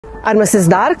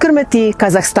Армысыздар, құрметті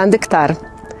Kazakhstandықтар.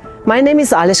 My name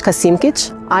is Aleška Simkić.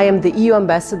 I am the EU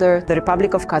Ambassador to the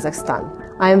Republic of Kazakhstan.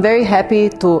 I am very happy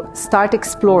to start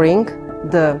exploring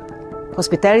the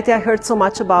hospitality I heard so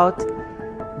much about,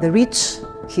 the rich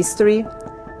history,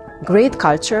 great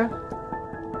culture,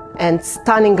 and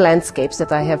stunning landscapes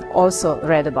that I have also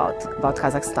read about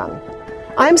Kazakhstan.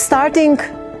 I'm starting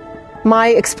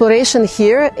my exploration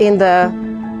here in the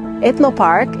Ethno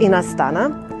Park in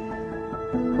Astana,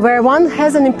 where one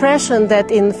has an impression that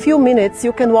in a few minutes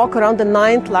you can walk around the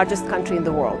 9th largest country in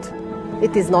the world.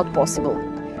 It is not possible.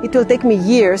 It will take me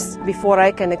years before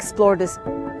I can explore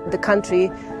the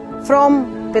country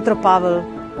from Petropavl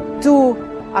to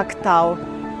Aktau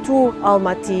to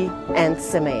Almaty and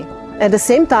Semey. At the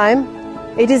same time,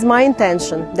 it is my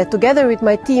intention that together with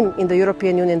my team in the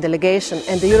European Union delegation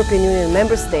and the European Union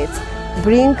member states,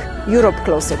 bring Europe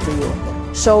closer to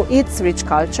you, show its rich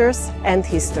cultures and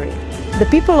history. The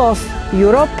people of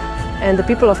Europe and the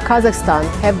people of Kazakhstan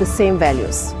have the same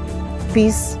values: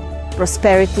 peace,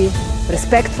 prosperity,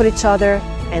 respect for each other,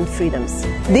 and freedoms.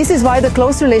 This is why the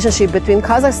close relationship between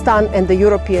Kazakhstan and the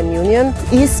European Union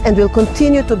is and will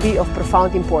continue to be of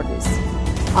profound importance.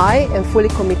 I am fully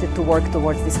committed to work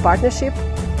towards this partnership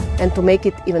and to make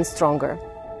it even stronger.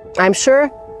 I'm sure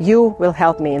you will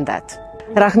help me in that.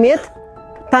 Рахмет,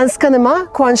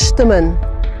 танысқаныма қуаныштымын.